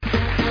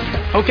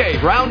Okay,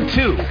 round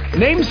 2.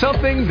 Name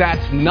something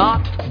that's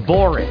not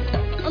boring.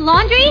 A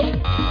laundry?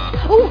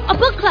 Ooh, a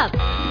book club.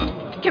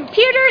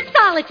 Computer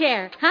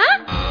solitaire,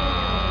 huh?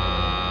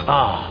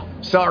 Ah,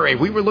 sorry,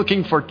 we were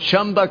looking for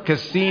Chumba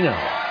Casino.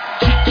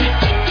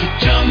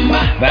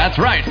 That's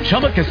right,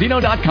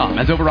 ChumbaCasino.com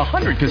has over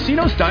 100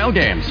 casino-style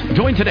games.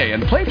 Join today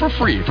and play for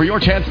free for your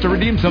chance to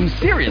redeem some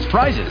serious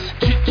prizes.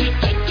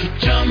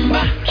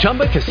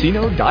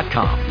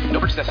 ChumbaCasino.com. No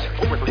purchase necessary.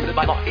 Void where prohibited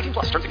by law. 18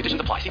 plus. Terms and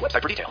conditions apply. See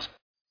website for details.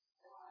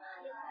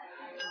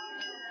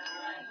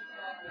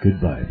 Good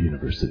Vibe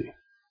University.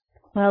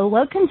 Well,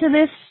 welcome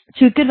to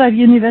Good Vibe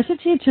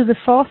University, to the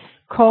fourth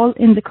call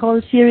in the call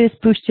series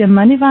Boost Your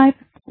Money Vibe,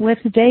 where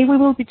today we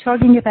will be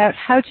talking about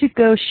how to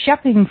go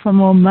shopping for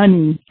more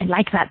money. I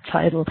like that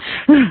title.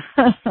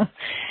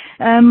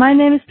 My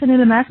name is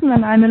Pernille Madsen,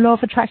 and I'm a law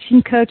of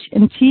attraction coach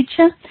and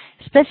teacher,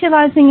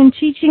 specializing in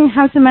teaching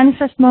how to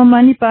manifest more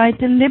money by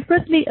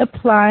deliberately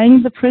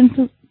applying the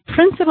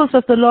principles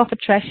of the law of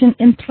attraction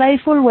in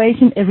playful ways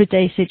in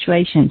everyday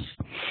situations.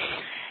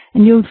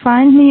 And you'll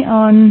find me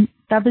on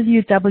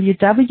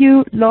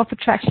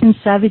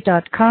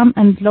www.lawofattractionsavvy.com,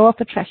 and Law of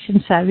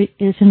Attraction Savvy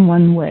is in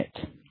one word.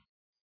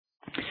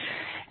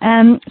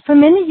 For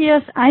many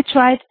years, I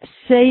tried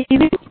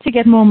saving to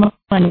get more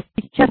money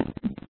because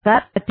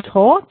that I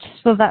taught,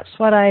 so that's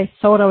what I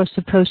thought I was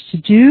supposed to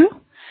do.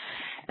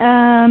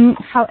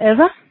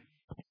 However,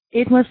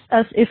 it was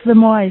as if the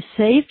more I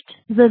saved,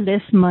 the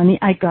less money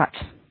I got.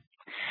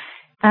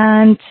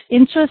 And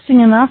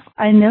interesting enough,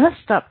 I never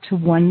stopped to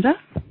wonder.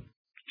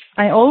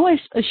 I always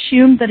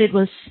assumed that it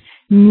was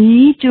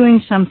me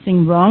doing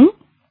something wrong,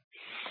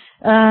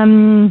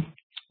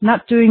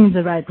 not doing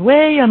the right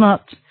way, or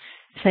not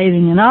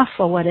saving enough,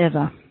 or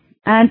whatever.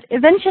 And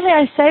eventually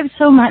I saved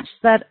so much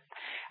that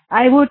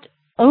I would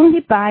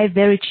only buy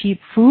very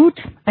cheap food.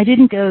 I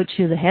didn't go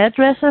to the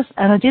hairdressers,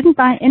 and I didn't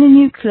buy any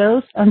new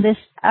clothes unless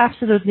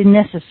absolutely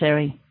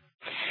necessary.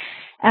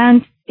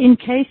 And in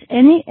case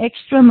any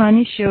extra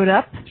money showed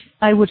up,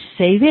 I would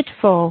save it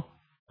for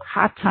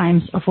hard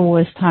times or for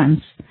worse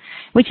times,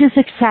 which is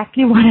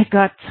exactly what I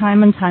got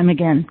time and time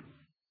again.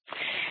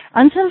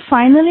 Until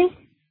finally,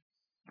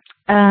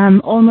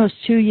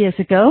 almost 2 years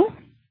ago,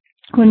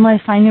 when my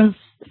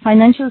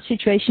financial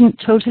situation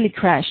totally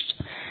crashed.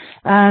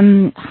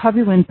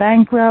 Hubby went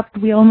bankrupt,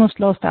 we almost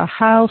lost our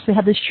house, we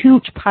had this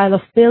huge pile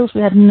of bills,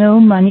 we had no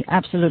money,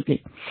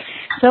 absolutely.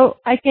 So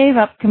I gave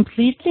up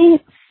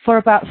completely for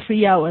about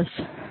 3 hours.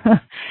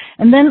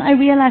 And then I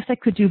realized I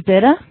could do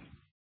better.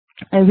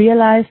 I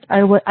realized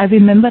I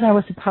remembered I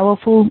was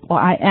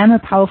I am a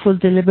powerful,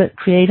 deliberate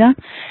creator.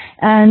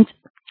 And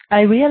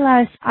I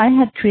realized I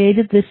had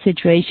created this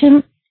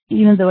situation,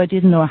 even though I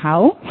didn't know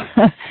how,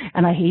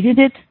 and I hated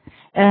it.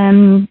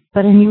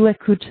 But I knew I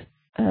could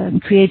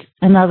create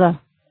another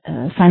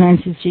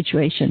financial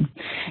situation.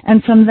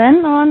 And from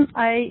then on,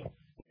 I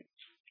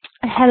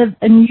had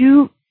a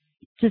new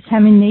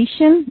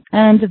determination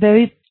and a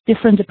very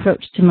different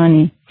approach to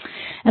money.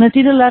 And I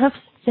did a lot of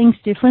things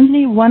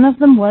differently. One of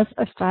them was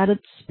I started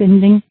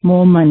spending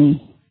more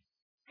money.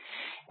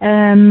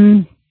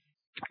 And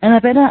I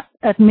better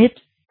admit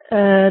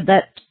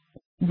that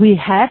we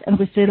had and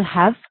we still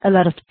have a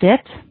lot of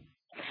debt.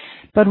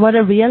 But what I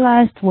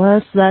realized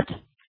was that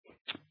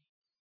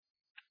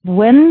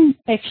when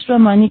extra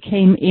money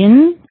came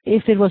in,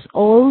 if it was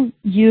all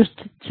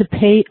used to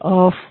pay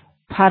off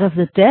part of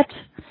the debt,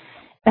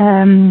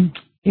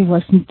 it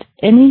wasn't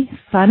any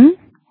fun.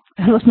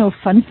 There was no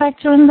fun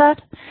factor in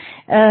that.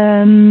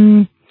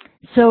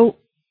 So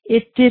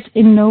it did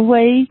in no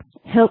way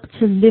help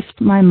to lift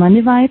my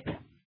money vibe.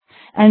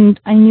 And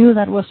I knew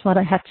that was what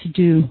I had to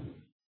do.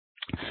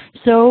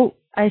 So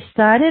I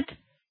started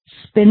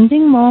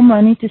spending more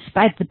money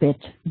despite the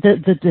debt.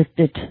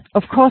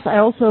 Of course, I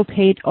also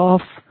paid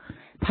off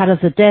part of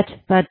the debt,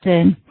 but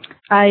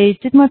I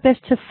did my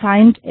best to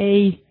find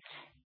a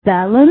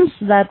balance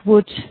that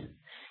would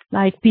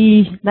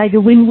be like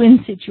a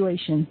win-win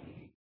situation.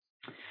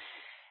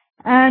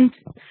 And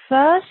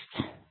first,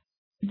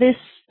 this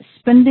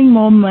spending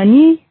more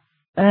money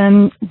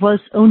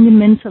was only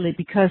mentally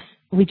because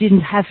we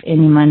didn't have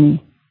any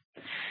money.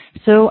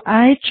 So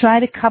I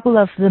tried a couple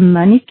of the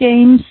money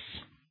games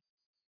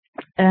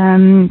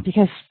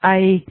because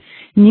I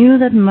knew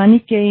that money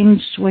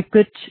games were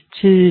good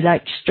to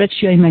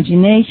stretch your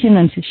imagination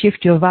and to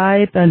shift your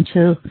vibe and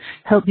to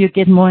help you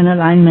get more in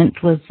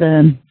alignment with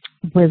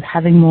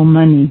having more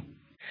money.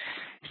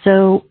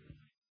 So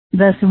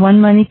there's one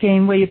money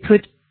game where you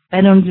put,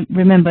 I don't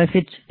remember if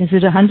is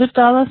it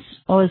 $100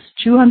 or is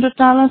it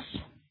 $200?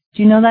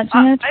 Do you know that,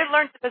 Jeanette? I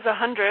learned it was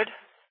 100.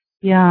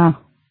 Yeah.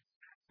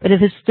 But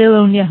if it's still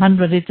only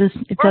 100, it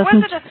doesn't. Or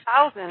was it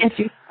 1,000? Get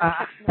you.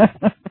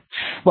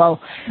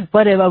 Well,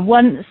 whatever.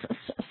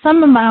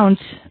 Some amount.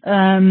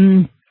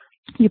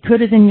 You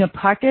put it in your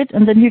pocket,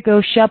 and then you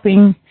go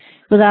shopping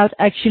without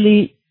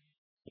actually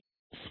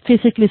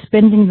physically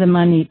spending the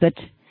money. But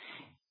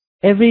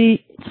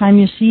every time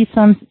you see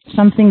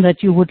something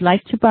that you would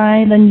like to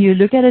buy, then you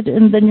look at it,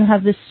 and then you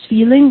have this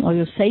feeling, or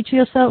you say to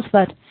yourself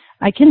that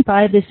I can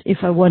buy this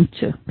if I want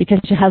to, because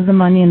you have the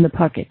money in the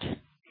pocket.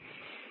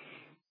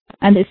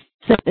 And it's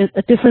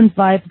a different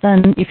vibe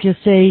than if you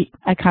say,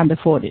 I can't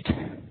afford it.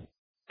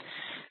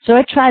 So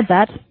I tried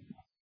that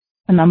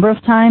a number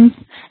of times.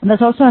 And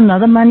there's also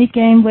another money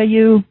game where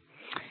you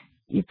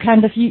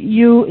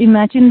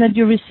imagine that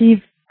you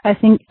receive, I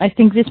think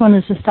this one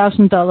is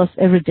 $1,000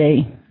 every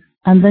day.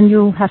 And then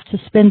you have to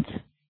spend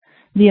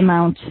the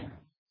amount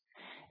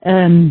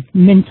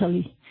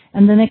mentally.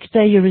 And the next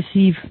day you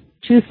receive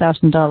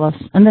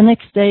 $2,000. And the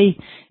next day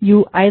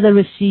you either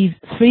receive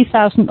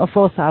 $3,000 or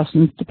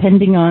 $4,000,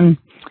 depending on,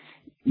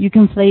 you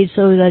can play it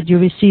so that you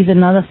receive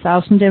another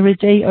 $1,000 every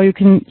day, or you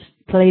can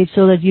play it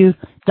so that you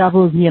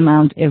double the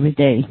amount every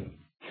day.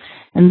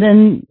 And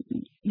then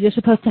you're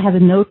supposed to have a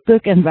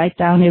notebook and write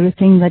down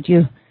everything that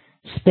you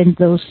spend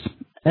those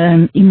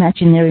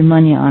imaginary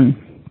money on.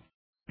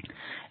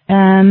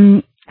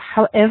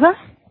 However,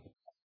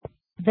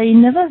 they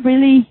were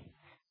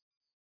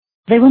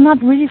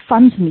not really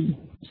fun to me,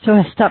 so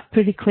I stopped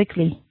pretty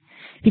quickly,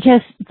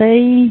 because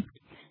they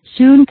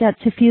soon got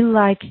to feel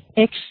like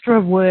extra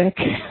work,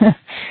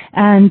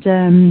 and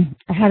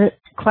I had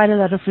quite a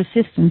lot of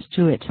resistance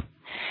to it.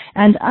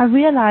 And I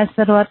realized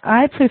that what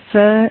I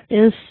prefer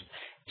is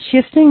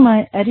shifting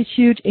my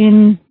attitude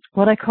in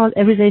what I call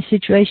everyday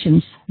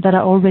situations that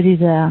are already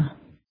there.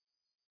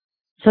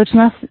 So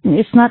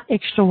it's not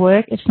extra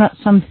work, it's not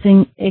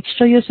something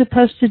extra you're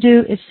supposed to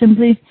do, it's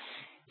simply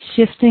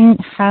shifting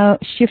your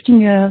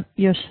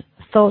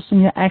thoughts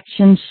and your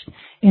actions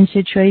in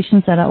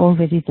situations that are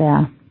already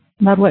there.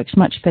 That works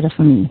much better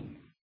for me.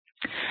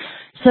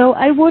 So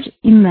I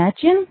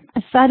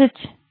started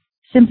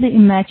simply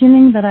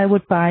imagining that I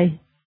would buy,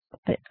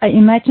 I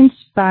imagined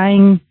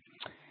buying,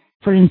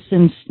 for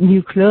instance,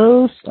 new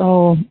clothes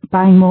or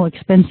buying more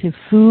expensive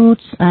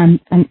foods and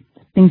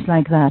things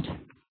like that.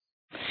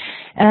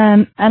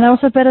 And I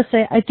also better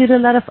say I did a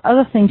lot of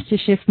other things to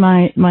shift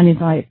my money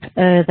vibe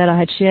that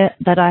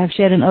I have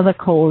shared in other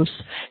calls.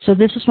 So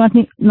this is not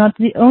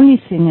the only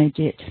thing I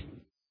did.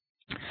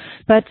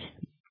 But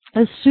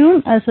as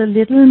soon as a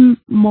little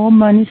more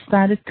money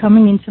started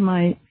coming into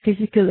my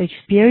physical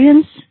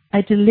experience,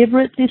 I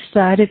deliberately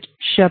started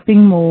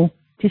shopping more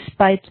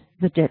despite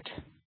the debt.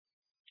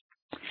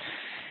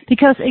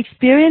 Because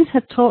experience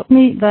had taught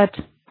me that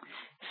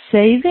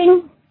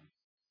saving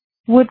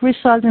would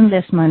result in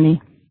less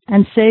money,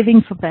 and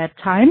saving for bad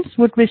times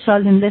would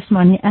result in less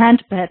money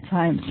and bad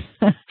times.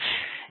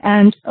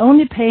 And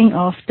only paying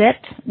off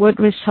debt would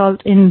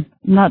result in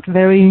not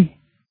very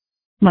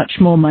much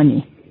more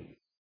money.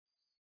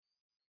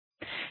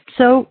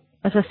 So,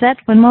 as I said,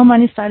 when more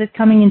money started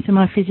coming into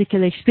my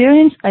physical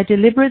experience, I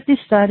deliberately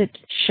started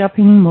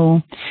shopping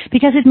more,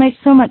 because it made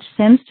so much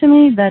sense to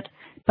me that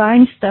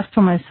buying stuff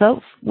for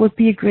myself would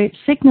be a great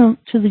signal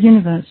to the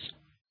universe.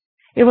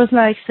 It was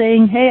like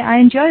saying, hey, I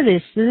enjoy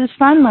this is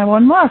fun, I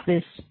want more of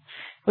this,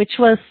 which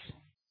was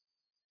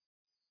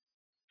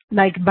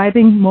like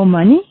vibing more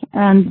money,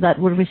 and that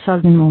would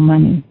result in more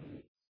money.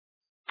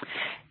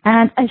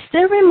 And I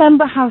still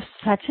remember how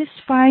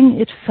satisfying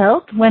it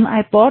felt when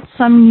I bought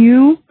some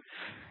new,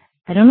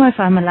 I don't know if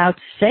I'm allowed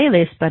to say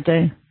this, but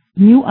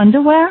new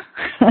underwear.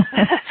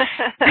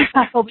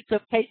 I hope it's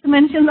okay to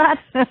mention that.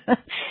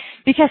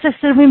 Because I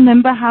still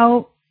remember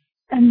how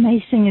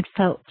amazing it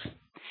felt.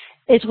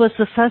 It was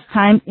the first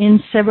time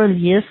in several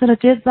years that I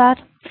did that.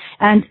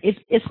 And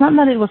it's not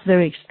that it was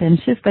very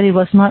expensive, but it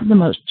was not the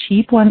most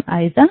cheap one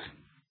either.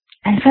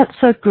 And it felt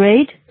so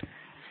great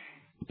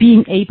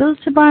being able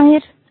to buy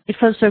it. It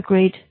felt so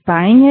great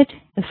buying it.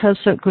 It felt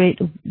so great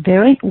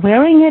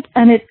wearing it.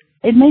 And it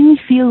made me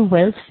feel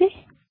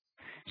wealthy.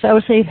 So I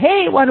would say,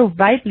 hey, what a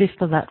vibe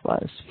lifter that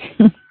was.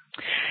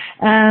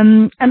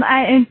 And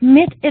I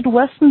admit it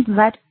wasn't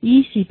that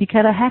easy,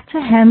 because I had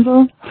to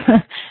handle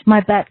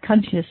my bad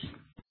conscience.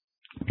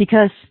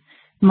 Because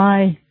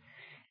my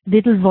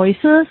little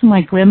voices,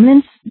 my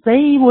gremlins,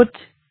 they would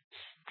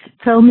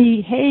tell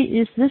me, hey,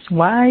 is this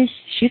wise?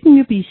 Shouldn't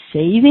you be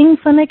saving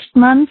for next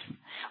month?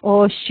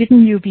 Or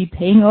shouldn't you be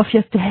paying off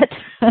your debt?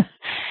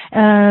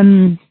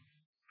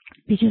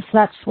 Because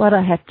that's what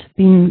I had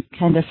been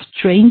kind of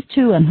trained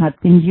to and had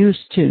been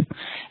used to.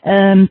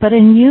 But I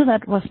knew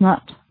that was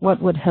not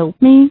what would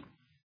help me.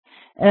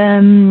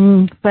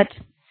 But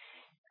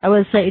I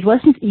will say it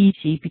wasn't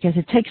easy, because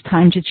it takes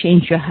time to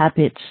change your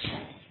habits.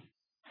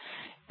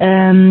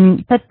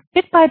 But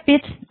bit by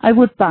bit, I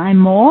would buy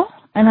more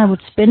and I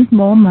would spend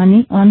more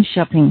money on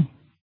shopping.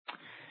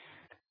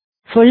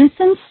 For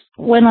instance,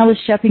 when I was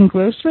shopping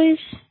groceries,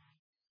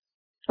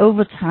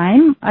 over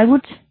time, I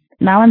would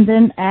now and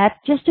then add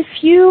just a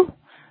few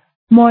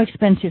more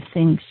expensive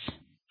things,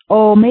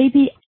 or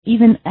maybe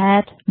even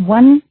add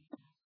one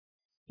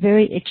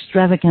very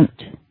extravagant,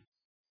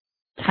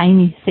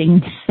 tiny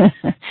thing,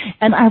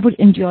 and I would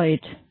enjoy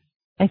it.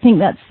 I think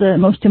that's the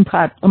most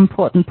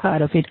important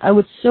part of it. I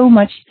would so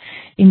much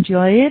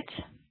enjoy it,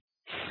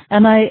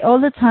 and I all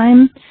the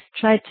time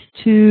tried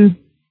to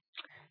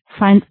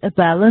find a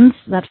balance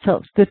that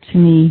felt good to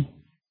me,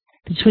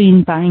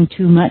 between buying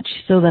too much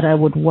so that I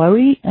would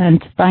worry,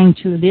 and buying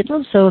too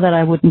little so that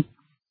I wouldn't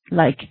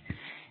like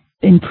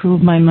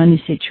improve my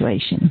money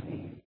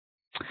situation.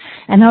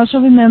 And I also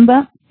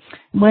remember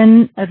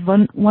when at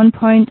one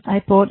point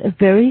I bought a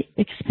very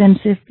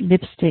expensive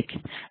lipstick.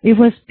 It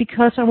was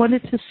because I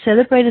wanted to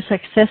celebrate a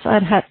success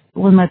I'd had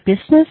with my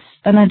business,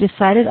 and I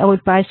decided I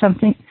would buy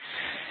something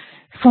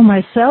for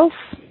myself.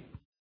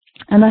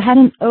 And I had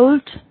an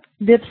old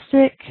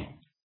lipstick,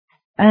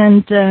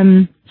 and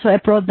so I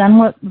brought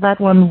that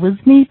one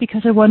with me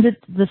because I wanted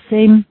the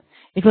same.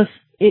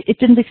 It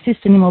didn't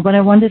exist anymore, but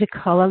I wanted a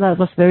color that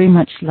was very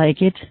much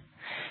like it.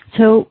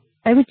 So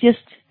I would just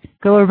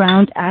go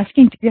around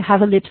asking, do you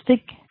have a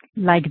lipstick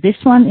like this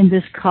one in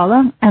this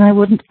color? And I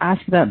wouldn't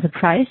ask about the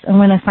price. And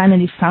when I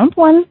finally found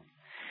one,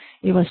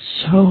 it was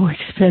so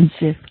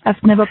expensive.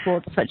 I've never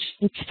bought such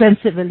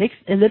expensive a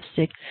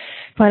lipstick,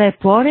 but I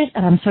bought it,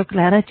 and I'm so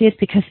glad I did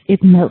because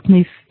it made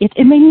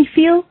me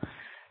feel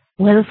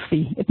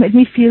wealthy. It made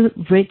me feel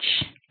rich,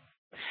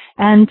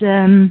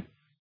 and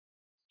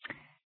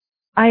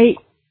I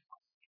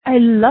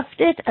loved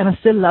it, and I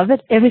still love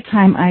it. Every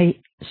time I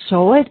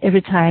saw it,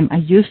 every time I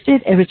used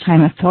it, every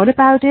time I thought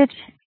about it,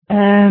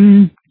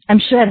 I'm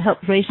sure it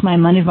helped raise my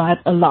money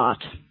vibe a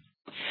lot.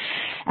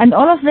 And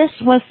all of this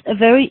was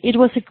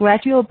a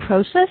gradual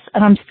process,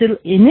 and I'm still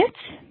in it.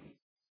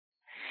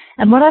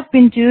 And what I've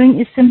been doing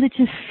is simply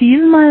to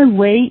feel my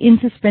way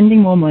into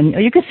spending more money, or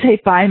you could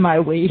say buy my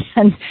way,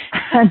 and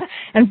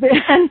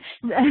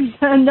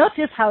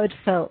notice how it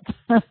felt.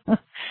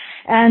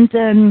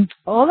 And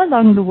all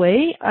along the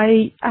way,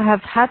 I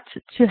have had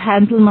to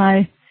handle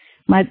my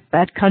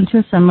bad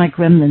conscience and my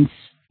gremlins,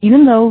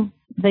 even though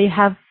they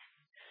have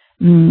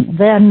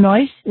their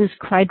noise is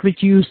quite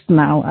reduced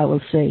now, I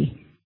will say.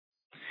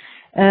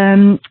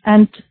 And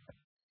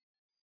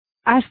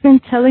I've been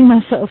telling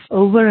myself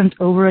over and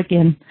over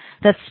again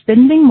that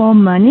spending more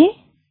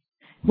money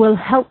will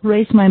help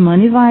raise my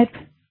money vibe,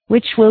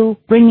 which will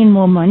bring in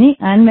more money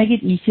and make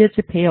it easier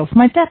to pay off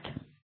my debt.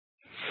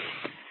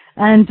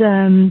 And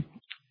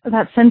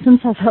that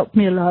sentence has helped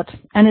me a lot,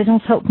 and it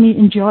has helped me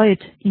enjoy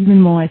it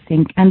even more, I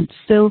think, and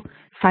still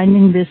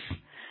finding this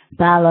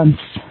balance.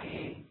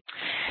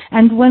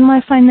 And when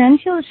my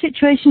financial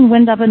situation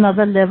went up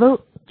another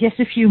level just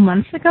a few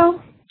months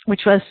ago,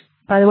 which was,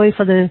 by the way,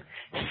 for the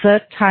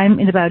third time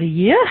in about a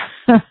year,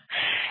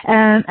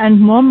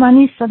 and more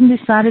money suddenly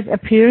started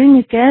appearing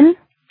again,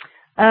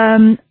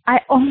 I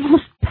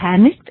almost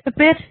panicked a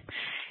bit.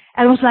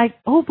 I was like,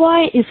 oh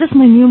boy, is this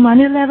my new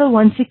money level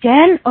once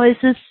again, or is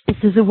this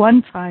a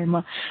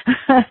one-timer?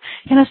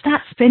 Can I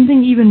start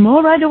spending even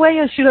more right away,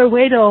 or should I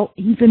wait or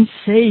even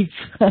save?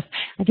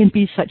 I can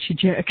be such a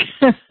jerk.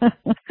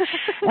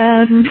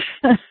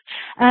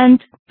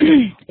 And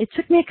it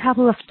took me a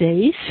couple of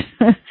days,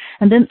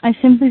 and then I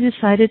simply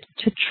decided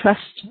to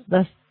trust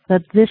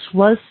that this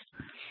was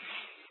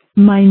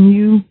my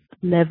new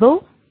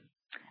level,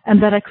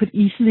 and that I could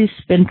easily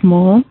spend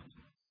more.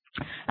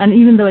 And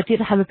even though I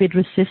did have a bit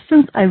of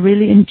resistance, I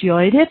really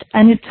enjoyed it.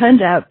 And it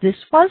turned out this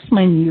was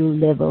my new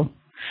level.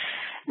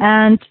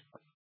 And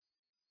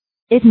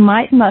it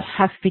might not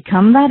have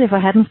become that if I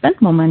hadn't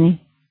spent more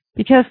money.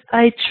 Because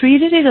I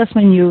treated it as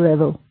my new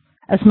level,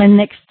 as my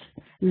next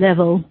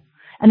level.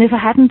 And if I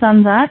hadn't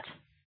done that,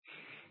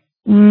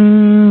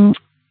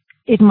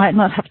 it might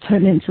not have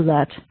turned into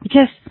that.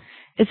 Because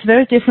it's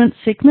very different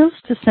signals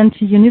to send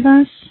to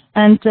universe.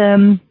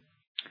 And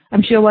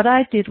I'm sure what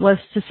I did was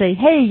to say,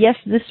 hey, yes,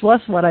 this was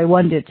what I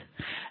wanted.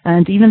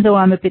 And even though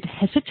I'm a bit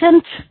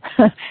hesitant,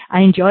 I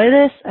enjoy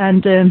this,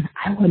 and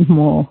I want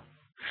more.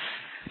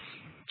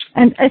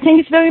 And I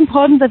think it's very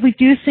important that we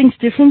do things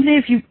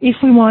differently if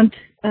we want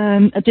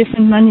a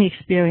different money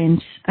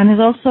experience. And it's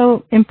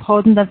also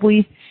important that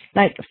we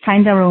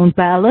find our own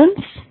balance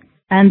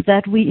and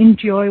that we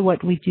enjoy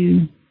what we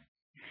do.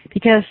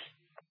 Because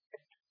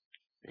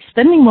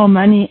spending more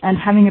money and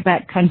having a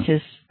bad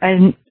conscience,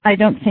 I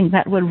don't think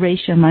that will raise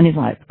your money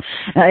vibe.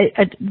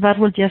 That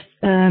will just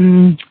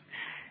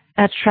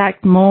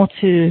attract more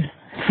to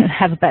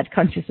have a bad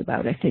conscience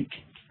about, I think.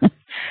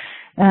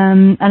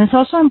 And it's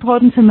also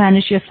important to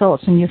manage your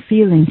thoughts and your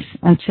feelings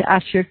and to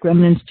ask your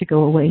gremlins to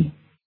go away.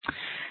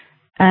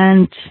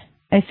 And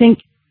I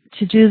think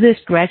to do this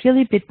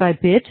gradually, bit by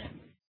bit,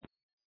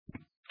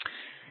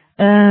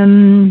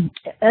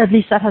 at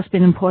least that has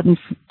been important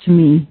to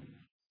me.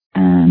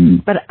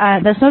 But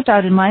there's no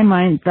doubt in my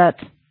mind that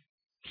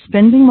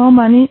spending more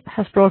money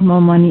has brought more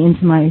money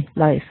into my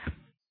life.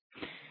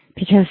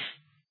 Because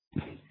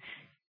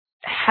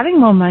having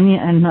more money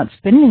and not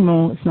spending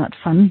more is not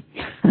fun.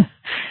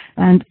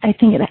 And I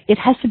think it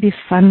has to be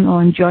fun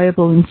or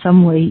enjoyable in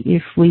some way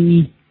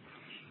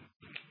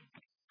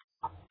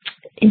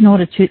in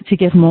order to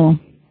get more.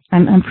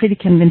 I'm pretty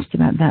convinced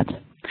about that.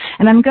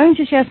 And I'm going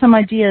to share some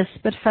ideas,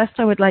 but first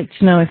I would like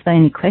to know if there are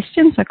any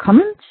questions or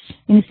comments,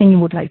 anything you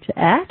would like to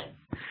add.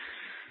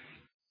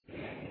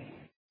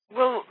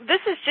 Well, this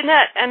is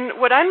Jeanette, and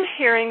what I'm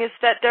hearing is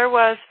that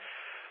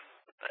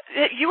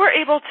you were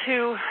able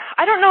to,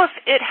 I don't know if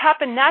it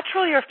happened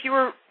naturally or if you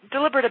were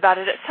deliberate about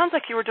it. It sounds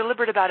like you were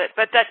deliberate about it,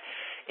 but that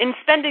in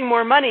spending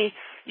more money,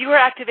 you were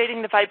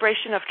activating the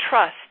vibration of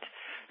trust.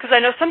 Because I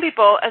know some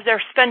people, as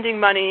they're spending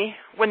money,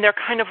 when they're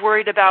kind of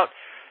worried about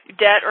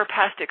debt or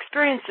past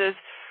experiences,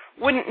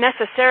 wouldn't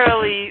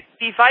necessarily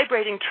be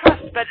vibrating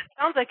trust, but it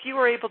sounds like you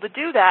were able to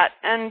do that.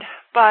 And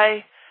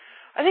I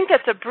think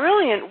that's a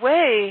brilliant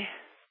way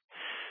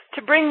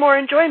to bring more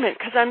enjoyment,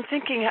 because I'm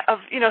thinking of,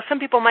 some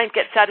people might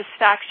get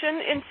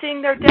satisfaction in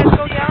seeing their debt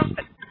go down,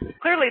 but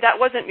clearly that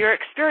wasn't your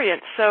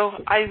experience. So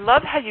I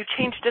love how you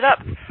changed it up.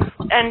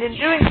 And in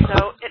doing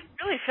so, it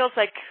really feels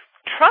like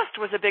trust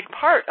was a big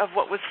part of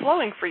what was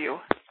flowing for you,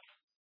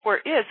 or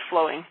is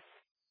flowing.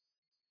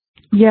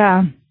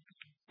 Yeah.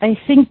 I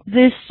think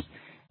this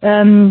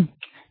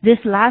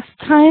last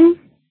time,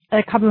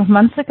 a couple of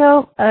months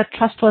ago,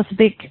 trust was a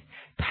big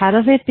part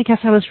of it, because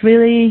I was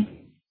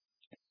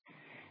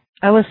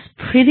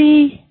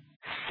pretty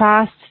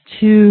fast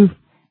to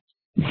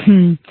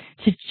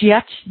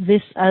judge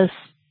this as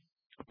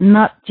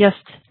not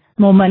just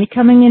more money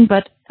coming in,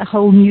 but a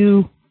whole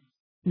new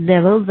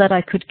level that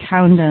I could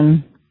count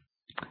on.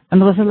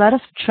 And there was a lot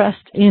of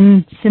trust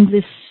in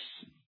simply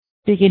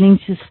beginning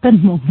to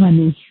spend more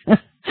money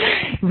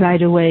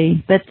right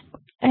away. But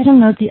I don't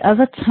know, the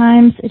other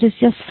times it has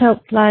just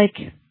felt like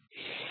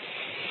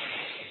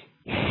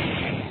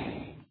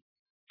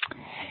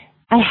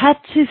I had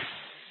to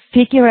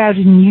figure out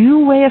a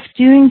new way of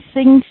doing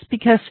things,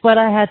 because what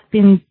I had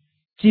been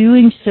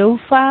doing so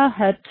far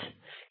had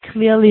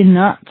clearly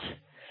not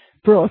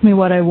brought me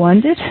what I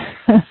wanted.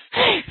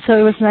 So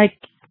it was like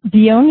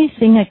the only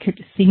thing I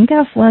could think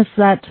of was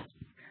that,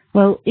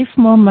 well, if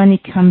more money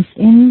comes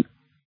in,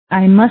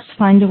 I must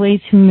find a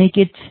way to make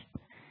it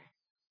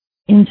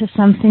into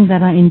something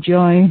that I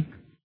enjoy.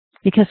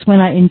 Because when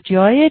I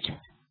enjoy it,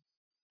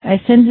 I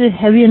send a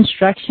heavy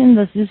instruction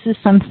that this is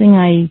something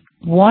I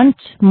want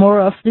more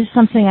of, this is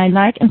something I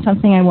like and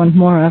something I want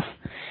more of.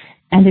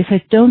 And if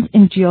I don't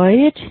enjoy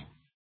it,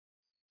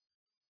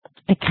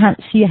 I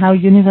can't see how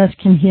universe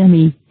can hear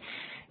me.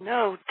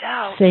 No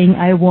doubt. Saying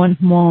I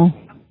want more.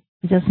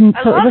 It doesn't.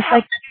 So it was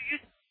like.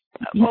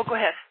 Oh, go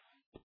ahead.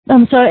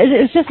 So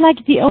it's just like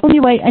the only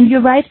way. And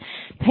you're right.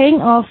 Paying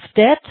off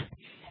debt,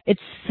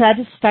 it's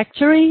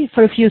satisfactory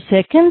for a few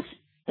seconds,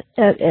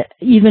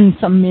 even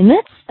some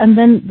minutes, and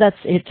then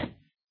that's it.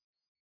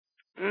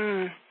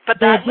 But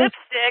that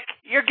lipstick,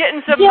 you're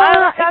getting some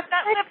miles out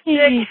that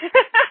lipstick.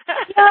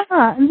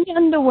 Yeah, and the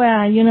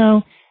underwear,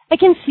 I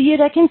can see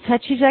it, I can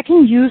touch it, I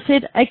can use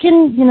it, I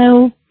can,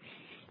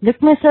 look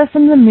myself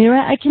in the mirror,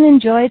 I can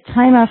enjoy it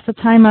time after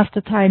time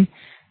after time.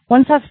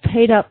 Once I've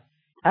paid up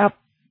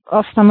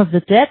off some of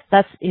the debt,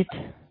 that's it.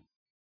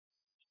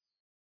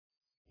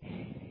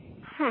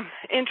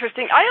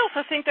 Interesting. I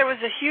also think there was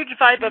a huge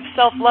vibe of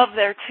self-love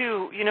there,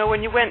 too.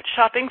 When you went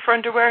shopping for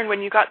underwear and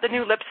when you got the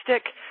new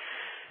lipstick,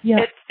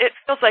 it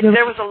feels like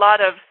there was a lot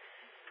of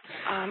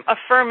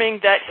affirming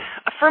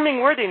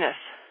worthiness.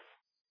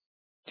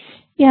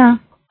 Yeah,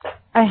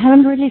 I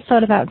haven't really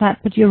thought about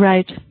that, but you're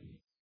right.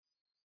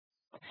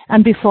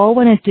 And before,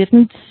 when I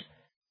didn't,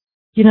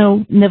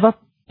 never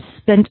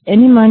spent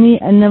any money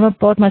and never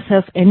bought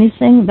myself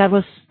anything, that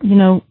was,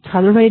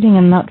 tolerating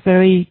and not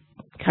very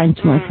kind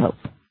to myself.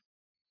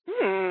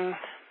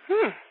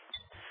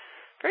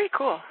 Very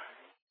cool.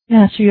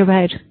 Yeah, so you're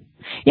right.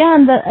 Yeah,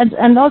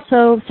 and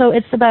also, so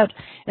it's about,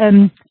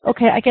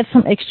 okay, I get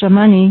some extra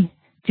money.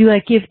 Do I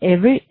give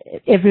every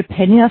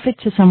penny of it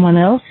to someone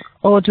else,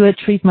 or do I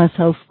treat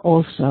myself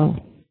also?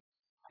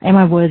 Am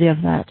I worthy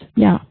of that?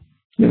 Yeah,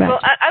 you're right. Well,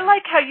 I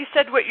like how you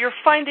said what you're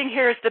finding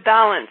here is the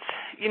balance,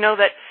 and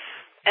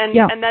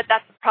that's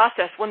a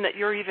process, one that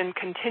you're even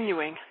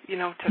continuing,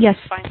 to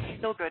find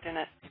feel good in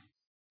it.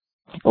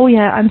 Oh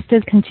yeah, I'm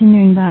still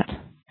continuing that.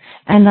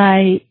 And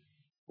I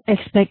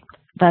expect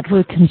that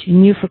will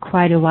continue for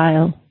quite a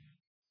while.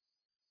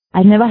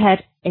 I never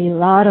had a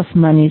lot of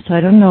money, so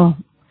I don't know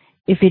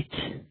if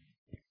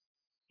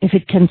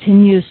it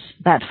continues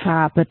that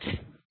far, but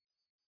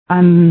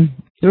I'm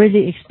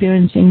really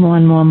experiencing more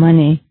and more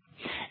money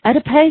at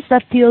a pace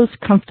that feels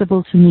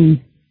comfortable to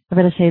me. I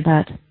better say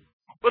that.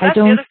 Well, that's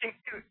the other thing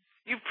too.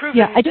 You've proven.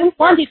 Yeah, I don't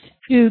want it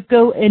to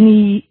go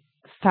any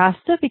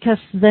faster, because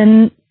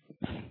then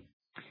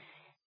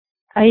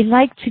I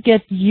like to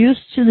get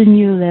used to the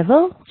new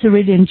level to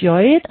really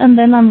enjoy it, and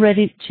then I'm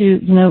ready to,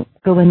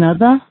 go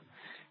another.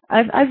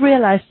 I've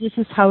realized this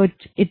is how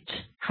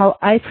how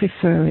I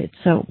prefer it.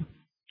 So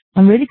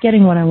I'm really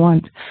getting what I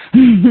want.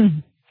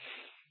 And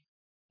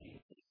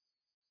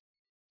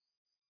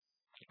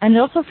it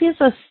also feels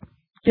as,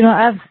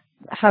 I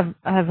have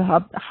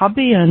a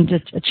hobby and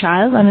a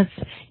child, and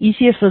it's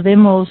easier for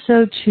them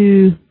also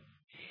to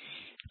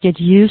get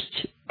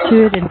used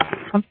to it and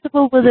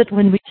comfortable with it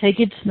when we take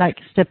it like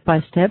step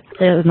by step.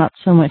 They're not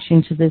so much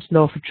into this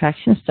law of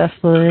attraction stuff,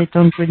 so they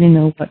don't really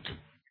know what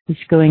is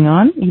going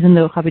on, even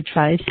though hobby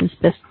tries his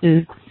best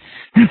to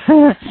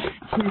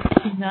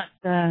not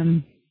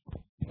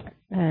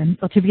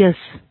or to be as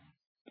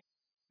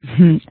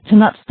to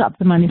not stop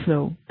the money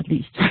flow, at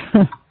least.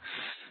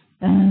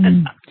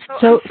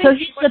 So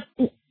he said,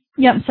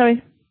 yeah, I'm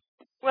sorry.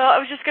 Well, I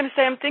was just going to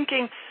say, I'm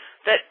thinking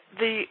that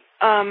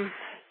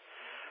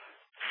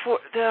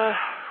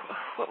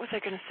what was I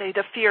going to say?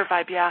 The fear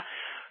vibe, yeah.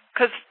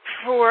 Because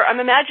I'm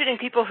imagining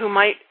people who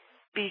might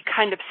be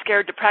kind of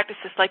scared to practice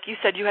this. Like you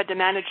said, you had to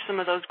manage some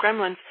of those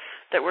gremlins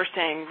that were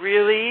saying,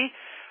 really?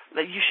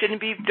 That you shouldn't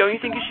be, don't you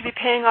think you should be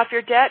paying off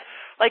your debt?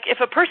 Like, if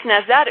a person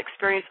has that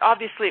experience,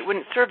 obviously it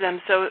wouldn't serve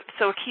them. So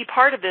a key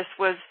part of this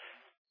was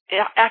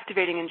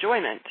activating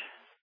enjoyment.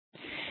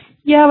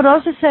 Yeah, I would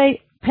also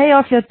say pay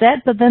off your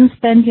debt, but then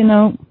spend,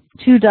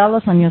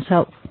 $2 on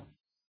yourself,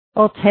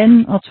 or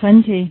 10 or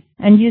 20,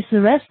 and use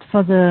the rest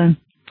for the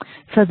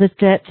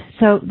debt.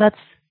 So that's,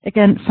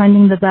 again,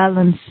 finding the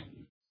balance.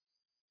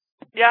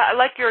 Yeah, I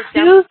like your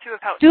example too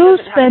of how do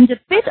spend a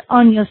bit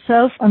on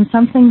yourself on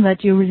something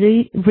that you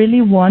really,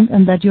 really want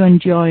and that you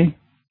enjoy,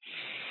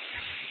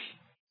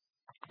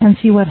 and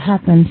see what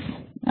happens.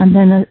 And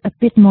then a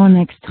bit more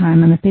next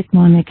time, and a bit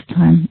more next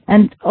time.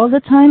 And all the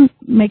time,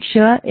 make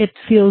sure it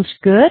feels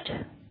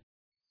good,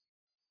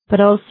 but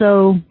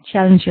also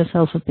challenge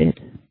yourself a bit.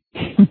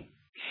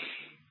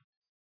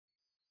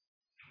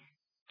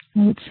 I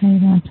would say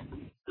that.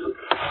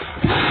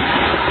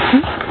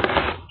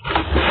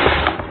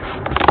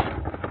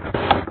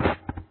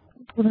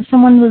 Was there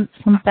someone with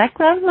some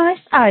background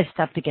noise? I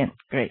stopped again.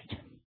 Great.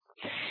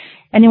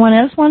 Anyone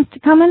else want to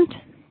comment?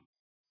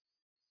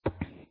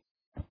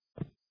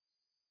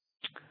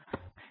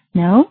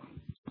 No?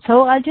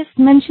 So I just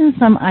mentioned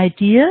some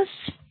ideas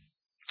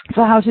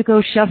for how to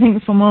go shopping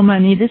for more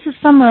money. These are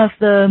some of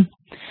the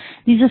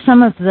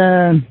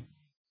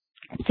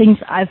things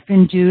I've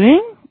been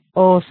doing,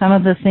 or some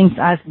of the things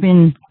I've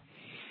been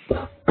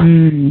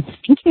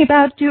thinking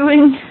about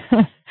doing.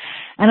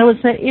 And I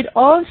would say it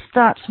all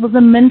starts with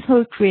the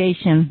mental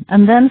creation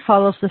and then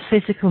follows the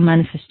physical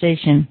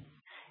manifestation,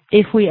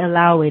 if we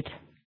allow it.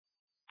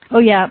 Oh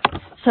yeah,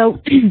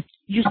 so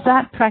you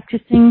start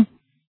practicing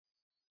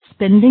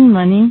spending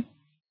money,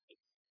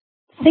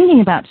 thinking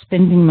about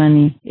spending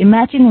money,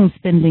 imagining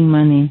spending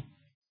money.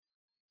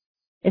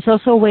 It's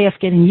also a way of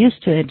getting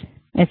used to it,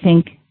 I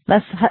think.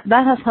 That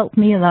has helped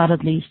me a lot,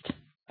 at least.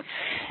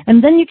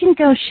 And then you can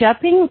go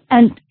shopping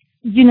and,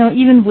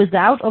 even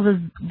without or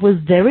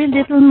with very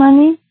little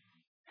money,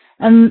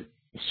 and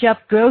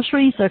shop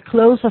groceries or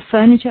clothes or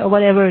furniture or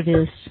whatever it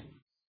is.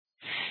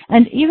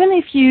 And even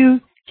if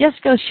you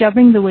just go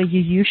shopping the way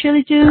you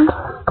usually do,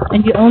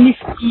 and you only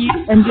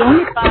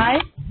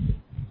buy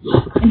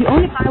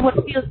what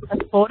feels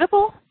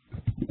affordable,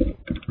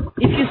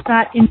 if you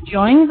start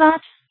enjoying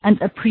that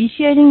and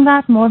appreciating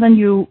that more than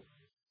you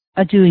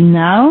are doing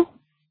now,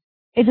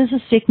 it is a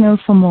signal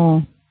for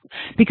more.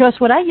 Because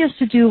what I used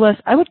to do was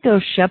I would go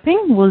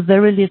shopping with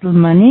very little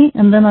money,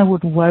 and then I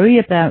would worry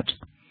about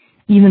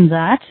even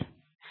that,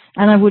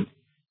 and I would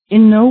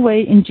in no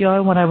way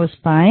enjoy what I was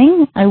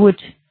buying. I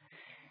would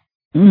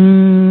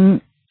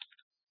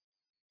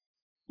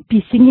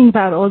be thinking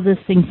about all the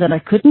things that I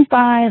couldn't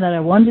buy, that I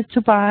wanted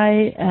to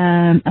buy,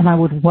 and I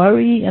would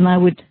worry, and I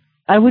would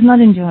not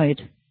enjoy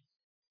it.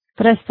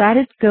 But I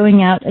started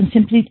going out and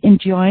simply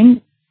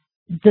enjoying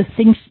the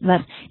things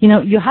that,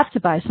 you have to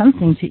buy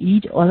something to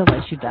eat,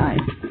 otherwise you die.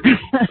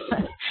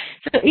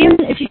 So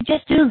even if you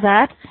just do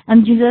that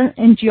and you then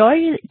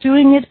enjoy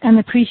doing it and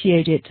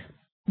appreciate it,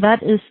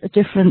 that is a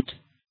different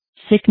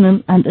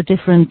signal and a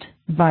different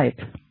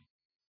vibe.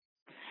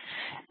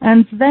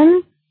 And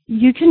then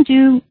you can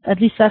do,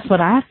 at least that's what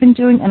I have been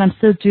doing, and I'm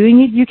still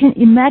doing it, you can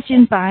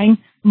imagine buying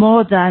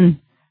more than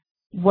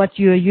what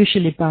you're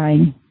usually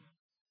buying.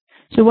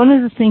 So one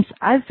of the things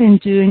I've been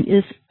doing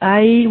is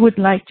I would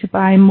like to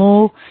buy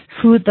more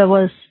food that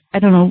was, I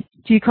don't know,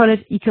 do you call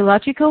it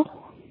ecological?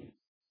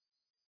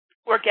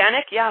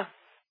 Organic, yeah.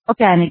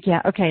 Organic,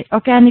 yeah, okay.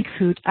 Organic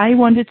food. I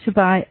wanted to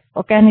buy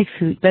organic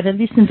food, but at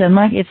least in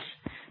Denmark it's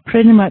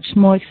pretty much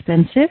more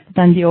expensive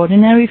than the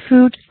ordinary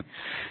food.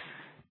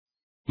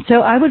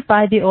 So I would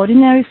buy the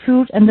ordinary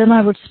food, and then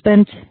I would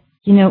spend,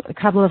 a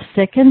couple of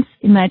seconds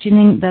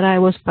imagining that I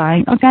was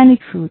buying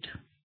organic food.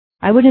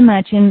 I would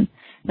imagine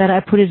that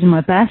I put it in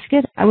my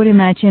basket. I would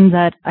imagine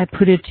that I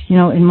put it,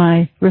 in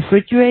my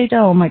refrigerator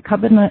or my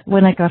cabinet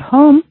when I got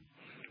home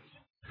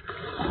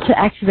to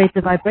activate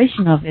the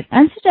vibration of it.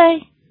 And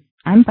today,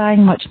 I'm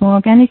buying much more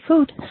organic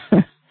food.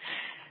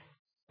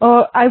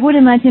 Or I would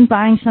imagine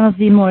buying some of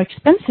the more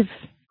expensive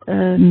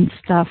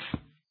stuff.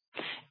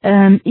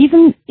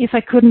 Even if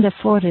I couldn't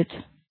afford it,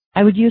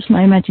 I would use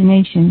my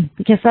imagination,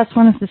 because that's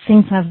one of the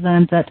things I've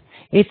learned, that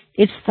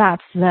it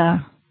starts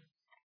there.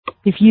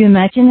 If you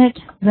imagine it,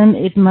 then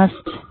it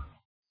must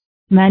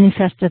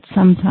manifest at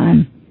some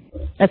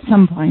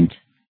point.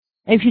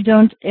 If you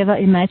don't ever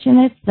imagine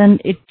it, then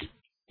it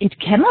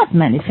cannot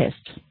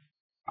manifest.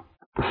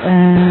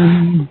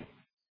 I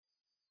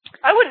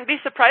wouldn't be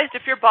surprised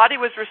if your body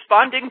was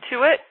responding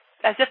to it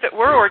as if it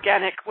were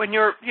organic when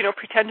you're,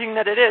 pretending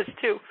that it is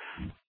too.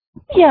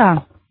 Yeah,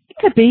 it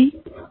could be.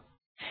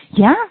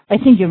 Yeah, I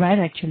think you're right,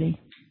 actually.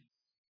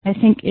 I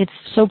think it's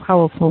so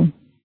powerful.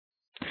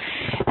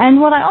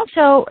 And what I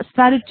also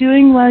started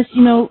doing was,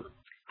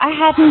 I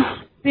hadn't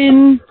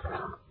been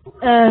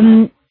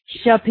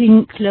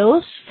shopping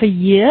clothes for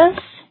years.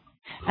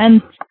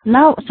 And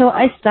now, so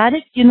I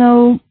started,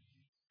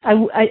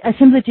 I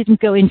simply didn't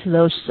go into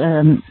those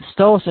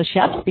stores or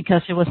shops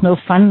because it was no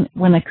fun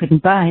when I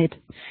couldn't buy it.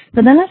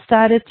 But then I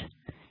started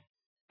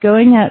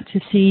going out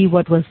to see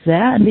what was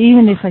there, and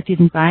even if I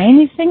didn't buy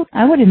anything,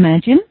 I would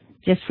imagine,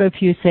 just for a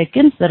few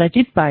seconds, that I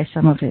did buy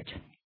some of it.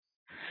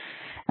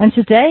 And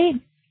today,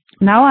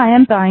 now I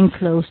am buying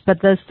clothes,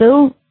 but there's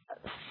still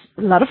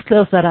a lot of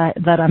clothes that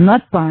I'm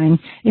not buying.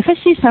 If I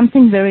see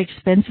something very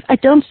expensive, I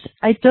don't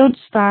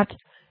start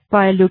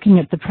by looking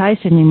at the price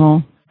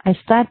anymore. I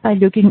start by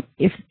looking,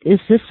 is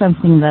this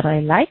something that I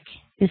like?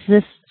 Is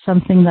this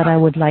something that I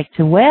would like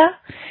to wear?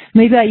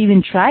 Maybe I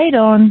even try it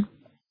on.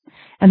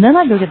 And then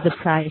I look at the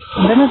price.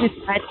 And then I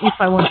decide if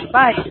I want to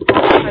buy it.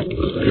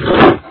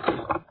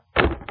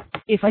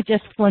 If I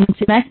just want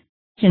to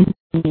imagine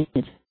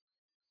it.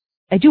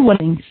 I do one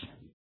things.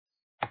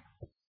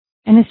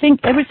 And I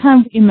think every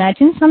time we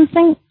imagine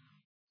something,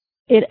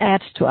 it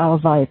adds to our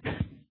vibe.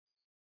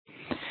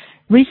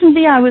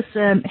 Recently, I was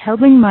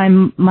helping my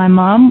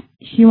mom.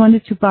 She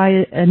wanted to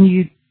buy a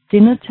new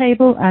dinner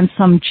table and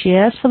some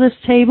chairs for this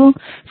table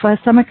for a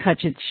summer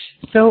cottage.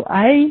 So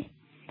I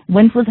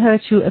went with her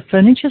to a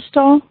furniture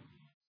store,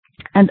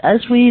 and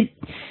as we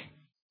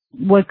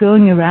were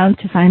going around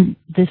to find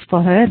this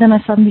for her, then I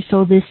suddenly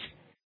saw this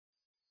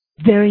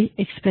very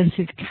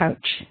expensive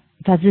couch.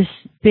 It had this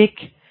big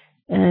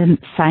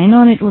sign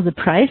on it with a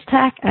price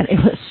tag, and it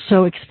was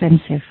so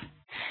expensive.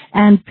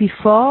 And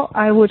before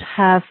I would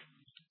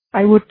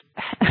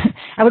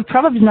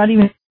probably not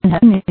even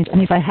have it.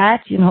 And if I had,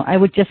 I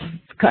would just have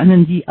gone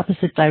in the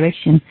opposite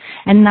direction.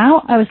 And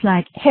now I was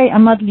like, hey,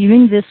 I'm not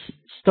leaving this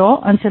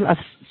store until I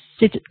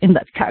sit in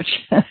that couch.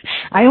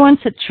 I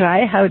want to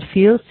try how it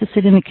feels to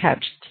sit in a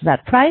couch to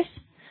that price.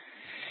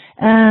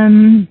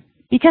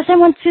 Because I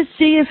want to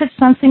see if it's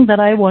something that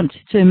I want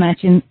to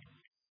imagine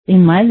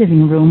in my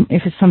living room,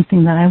 if it's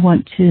something that I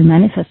want to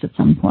manifest at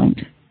some point.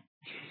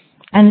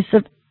 And it's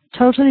a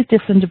totally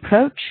different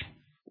approach.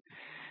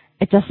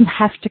 It doesn't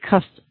have to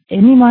cost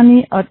any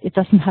money, or it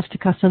doesn't have to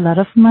cost a lot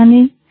of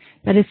money,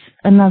 but it's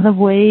another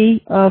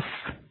way of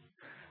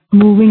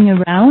moving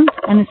around,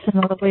 and it's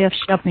another way of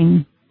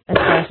shopping, as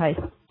far as I see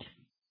it.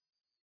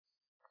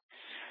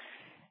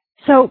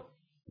 So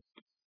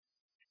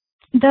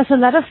there's a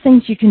lot of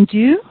things you can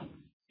do.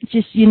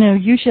 Just,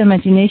 use your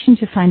imagination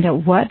to find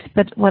out what.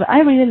 But what I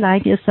really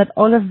like is that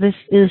all of this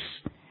is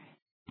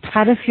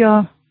part of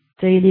your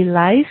daily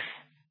life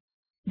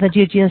that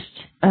you're just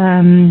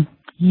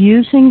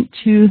using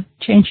to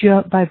change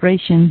your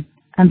vibration.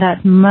 And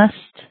that must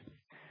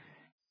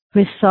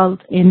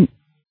result in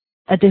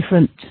a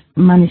different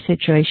money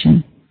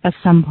situation at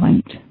some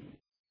point.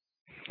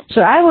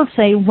 So I will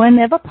say,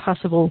 whenever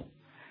possible,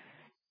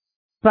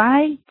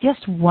 buy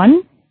just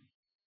one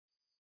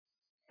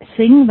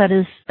thing that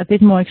is a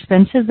bit more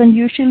expensive than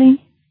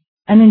usually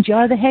and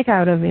enjoy the heck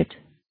out of it.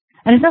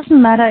 And it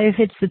doesn't matter if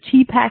it's a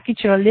tea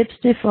package or a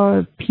lipstick or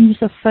a piece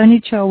of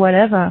furniture or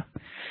whatever.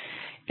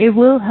 It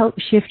will help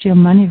shift your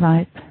money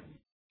vibe.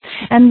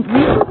 And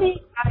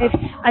recently,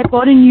 I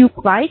bought a new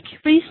bike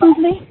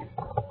recently,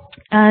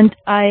 and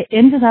I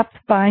ended up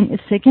buying a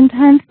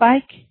second-hand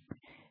bike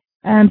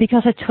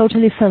because I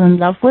totally fell in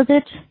love with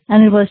it,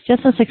 and it was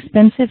just as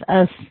expensive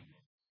as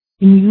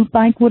a new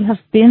bike would have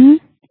been.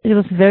 It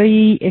was a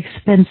very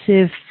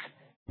expensive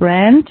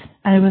brand,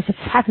 and it was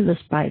a fabulous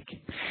bike.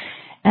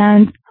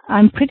 And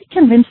I'm pretty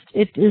convinced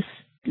it is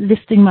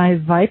lifting my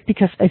vibe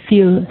because I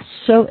feel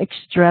so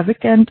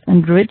extravagant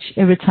and rich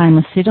every time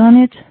I sit on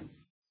it.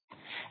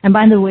 And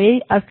by the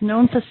way, I've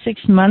known for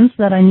 6 months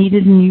that I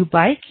needed a new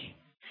bike.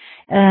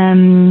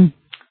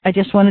 I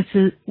just wanted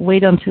to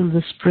wait until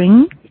the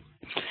spring.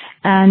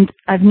 And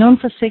I've known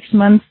for 6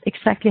 months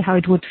exactly how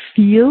it would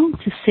feel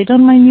to sit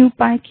on my new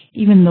bike,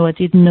 even though I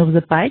didn't know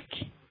the bike.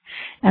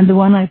 And the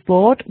one I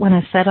bought, when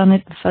I sat on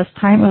it the first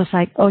time, I was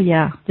like, oh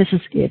yeah, this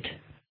is it.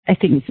 I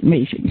think it's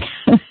amazing.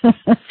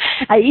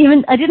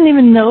 I didn't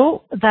even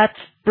know that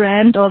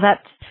brand or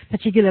that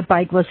particular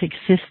bike was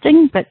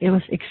existing, but it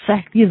was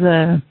exactly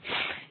the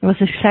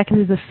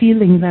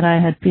feeling that I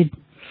had been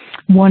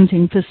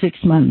wanting for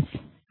 6 months.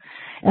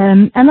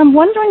 And I'm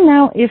wondering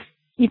now if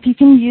you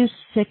can use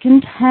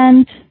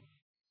second-hand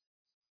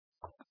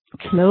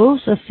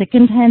clothes or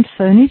second-hand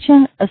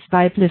furniture as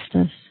vibe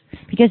lifters.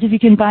 Because if you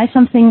can buy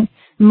something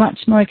much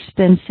more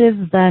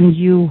expensive than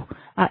you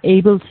are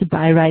able to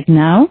buy right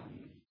now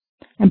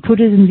and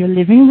put it in your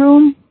living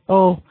room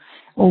or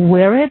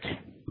wear it,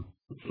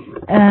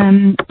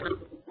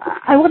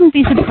 I wouldn't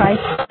be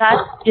surprised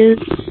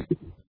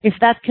if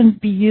that can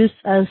be used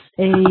as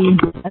a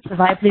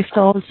vibe lifter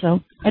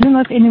also. I don't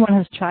know if anyone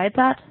has tried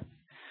that.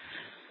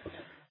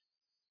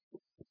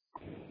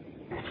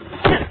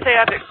 I can't say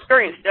I've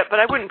experienced it, but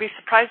I wouldn't be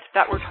surprised if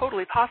that were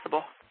totally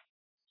possible.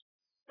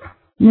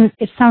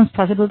 It sounds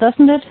possible,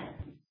 doesn't it?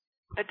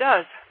 It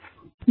does.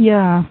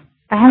 Yeah.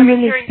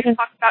 Hearing you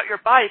talk about your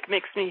bike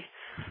makes me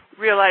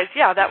realize,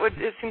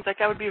 it seems like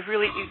that would be a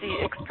really easy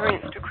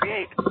experience to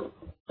create.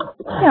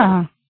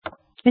 Yeah.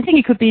 I think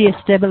it could be a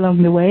step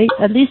along the way.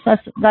 At least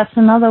that's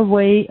another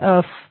way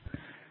of,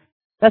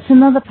 that's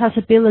another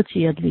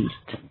possibility at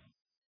least.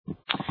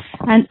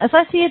 And as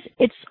I see it,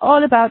 it's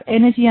all about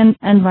energy and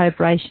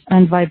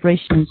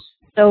vibrations.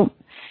 So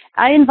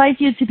I invite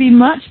you to be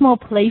much more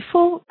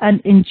playful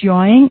and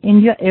enjoying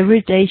in your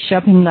everyday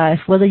shopping life,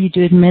 whether you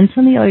do it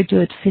mentally or you do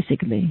it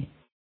physically.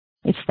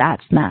 It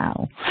starts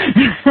now.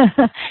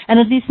 And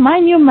at least my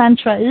new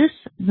mantra is,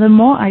 the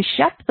more I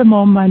shop, the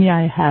more money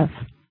I have.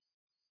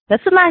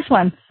 That's a nice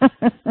one.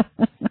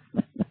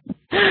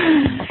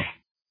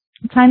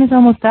 Time is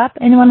almost up.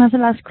 Anyone has a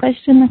last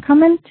question or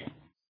comment?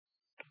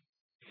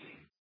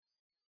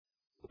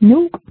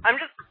 No.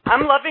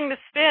 I'm loving the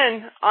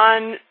spin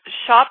on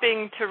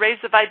shopping to raise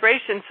the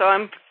vibration. So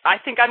I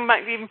think I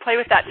might even play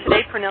with that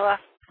today, Pernilla.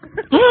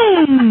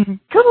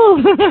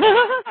 Cool.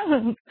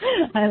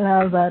 I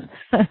love that.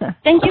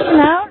 Thank you for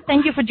now.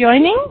 Thank you for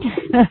joining,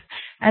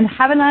 and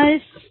have a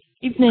nice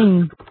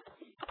evening.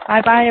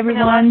 Bye,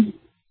 everyone.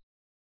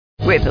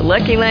 With the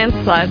Lucky Land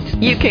Slots,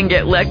 you can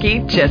get lucky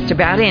just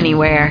about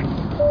anywhere.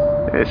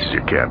 This is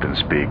your captain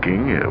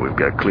speaking. We've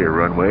got clear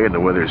runway and the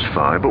weather's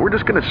fine, but we're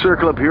just going to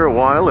circle up here a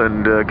while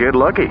and get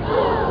lucky.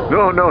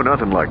 No,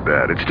 nothing like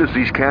that. It's just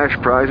these cash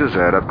prizes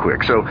add up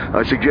quick. So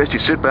I suggest you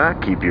sit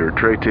back, keep your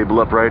tray table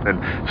upright,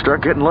 and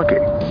start getting lucky.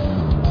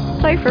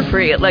 Play for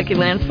free at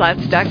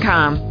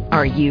LuckyLandSlots.com.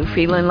 Are you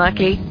feeling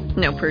lucky?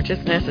 No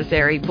purchase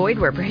necessary. Void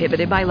where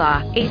prohibited by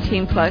law.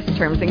 18+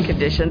 terms and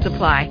conditions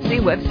apply. See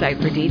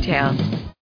website for details.